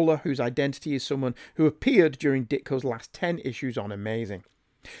Prowler whose identity is someone who appeared during Ditko's last 10 issues on Amazing.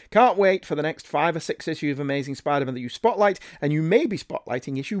 Can't wait for the next 5 or 6 issues of Amazing Spider-Man that you spotlight, and you may be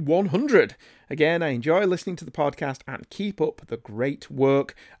spotlighting issue 100. Again, I enjoy listening to the podcast and keep up the great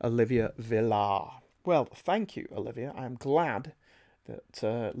work, Olivia Villar. Well, thank you, Olivia. I'm glad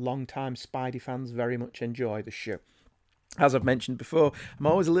that long-time Spidey fans very much enjoy the show. As I've mentioned before, I'm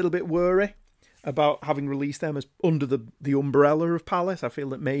always a little bit worried about having released them as under the umbrella of Palace. I feel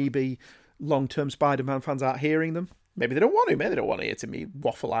that maybe long-term Spider-Man fans aren't hearing them. Maybe they don't want to. Maybe they don't want to hear to me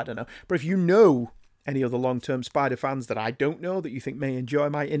waffle, I don't know. But if you know any other long-term Spider fans that I don't know that you think may enjoy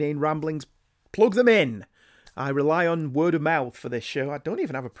my inane ramblings, plug them in. I rely on word of mouth for this show. I don't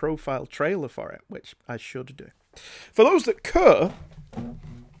even have a profile trailer for it, which I should do. For those that care,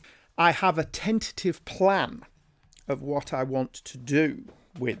 I have a tentative plan of what I want to do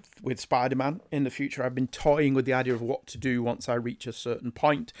with Spider-Man in the future. I've been toying with the idea of what to do once I reach a certain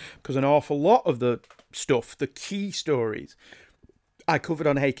point, because an awful lot of the stuff, the key stories, I covered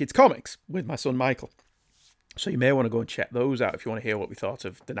on Hey Kids Comics with my son Michael. So you may want to go and check those out if you want to hear what we thought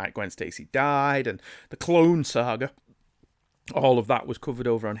of the night Gwen Stacy died and the Clone Saga. All of that was covered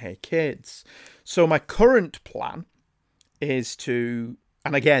over on Hey Kids. So my current plan is to,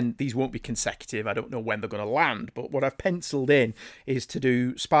 and again, these won't be consecutive. I don't know when they're going to land, but what I've penciled in is to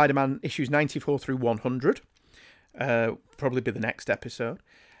do Spider-Man issues 94 through 100. Probably be the next episode.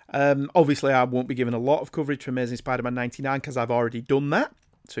 Obviously, I won't be giving a lot of coverage to Amazing Spider-Man 99 because I've already done that.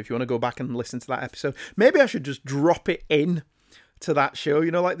 So if you want to go back and listen to that episode, maybe I should just drop it in to that show,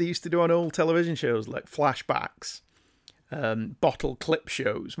 like they used to do on old television shows, like flashbacks, bottle clip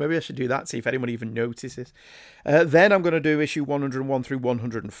shows. Maybe I should do that, see if anyone even notices. Then I'm going to do issue 101 through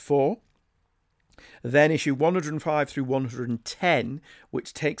 104. Then issue 105 through 110,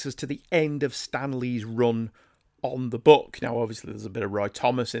 which takes us to the end of Stan Lee's run on the book. Now, obviously, there's a bit of Roy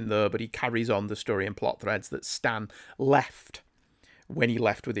Thomas in there, but he carries on the story and plot threads that Stan left when he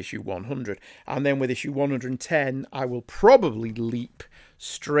left with issue 100. And then with issue 110, I will probably leap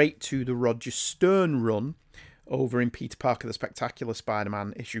straight to the Roger Stern run over in Peter Parker the Spectacular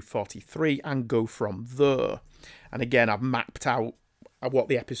Spider-Man issue 43 and go from there. And again, I've mapped out what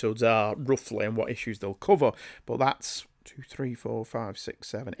the episodes are roughly and what issues they'll cover, but that's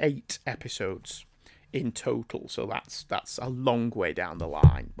 8 episodes in total. So that's a long way down the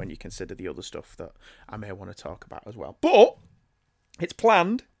line when you consider the other stuff that I may want to talk about as well. But it's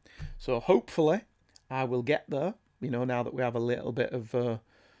planned, so hopefully I will get there, now that we have a little bit of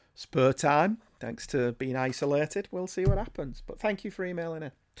spare time, thanks to being isolated. We'll see what happens. But thank you for emailing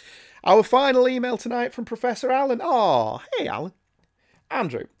in. Our final email tonight from Professor Alan. Oh, hey Alan.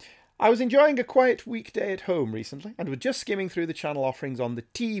 Andrew, I was enjoying a quiet weekday at home recently and was just skimming through the channel offerings on the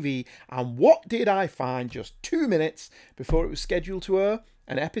TV, and what did I find just 2 minutes before it was scheduled to air?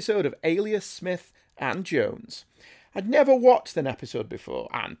 An episode of Alias, Smith and Jones. I'd never watched an episode before,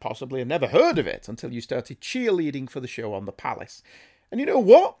 and possibly had never heard of it until you started cheerleading for the show on the Palace. And you know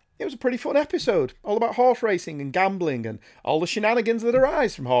what? It was a pretty fun episode, all about horse racing and gambling, and all the shenanigans that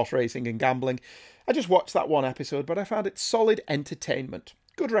arise from horse racing and gambling. I just watched that one episode, but I found it solid entertainment.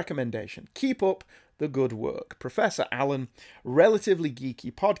 Good recommendation. Keep up the good work. Professor Alan, Relatively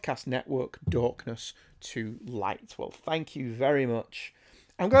Geeky Podcast Network, Darkness to Light. Well, thank you very much.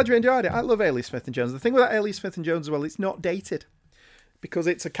 I'm glad you enjoyed it. I love Alias Smith and Jones. The thing with that Alias Smith and Jones as well, it's not dated because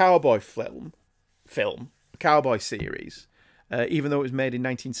it's a cowboy film, a cowboy series. Even though it was made in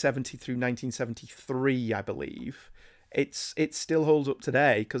 1970 through 1973, I believe, it still holds up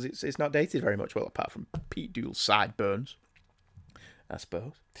today because it's not dated very much. Well, apart from Pete Doole's sideburns, I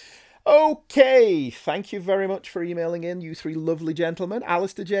suppose. Okay, thank you very much for emailing in, you three lovely gentlemen.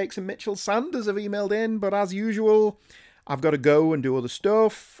 Alistair Jakes and Mitchell Sanders have emailed in, but as usual, I've got to go and do other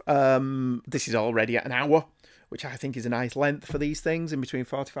stuff. This is already at an hour, which I think is a nice length for these things, in between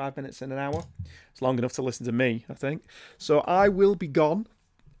 45 minutes and an hour. It's long enough to listen to me, I think. So I will be gone.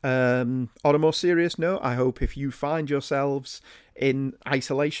 On a more serious note, I hope if you find yourselves in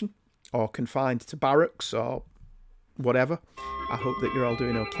isolation or confined to barracks or whatever, I hope that you're all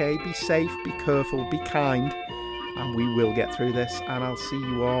doing okay. Be safe, be careful, be kind, and we will get through this, and I'll see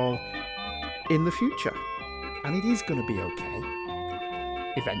you all in the future. And it is going to be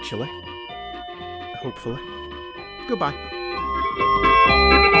okay. Eventually. Hopefully. Goodbye.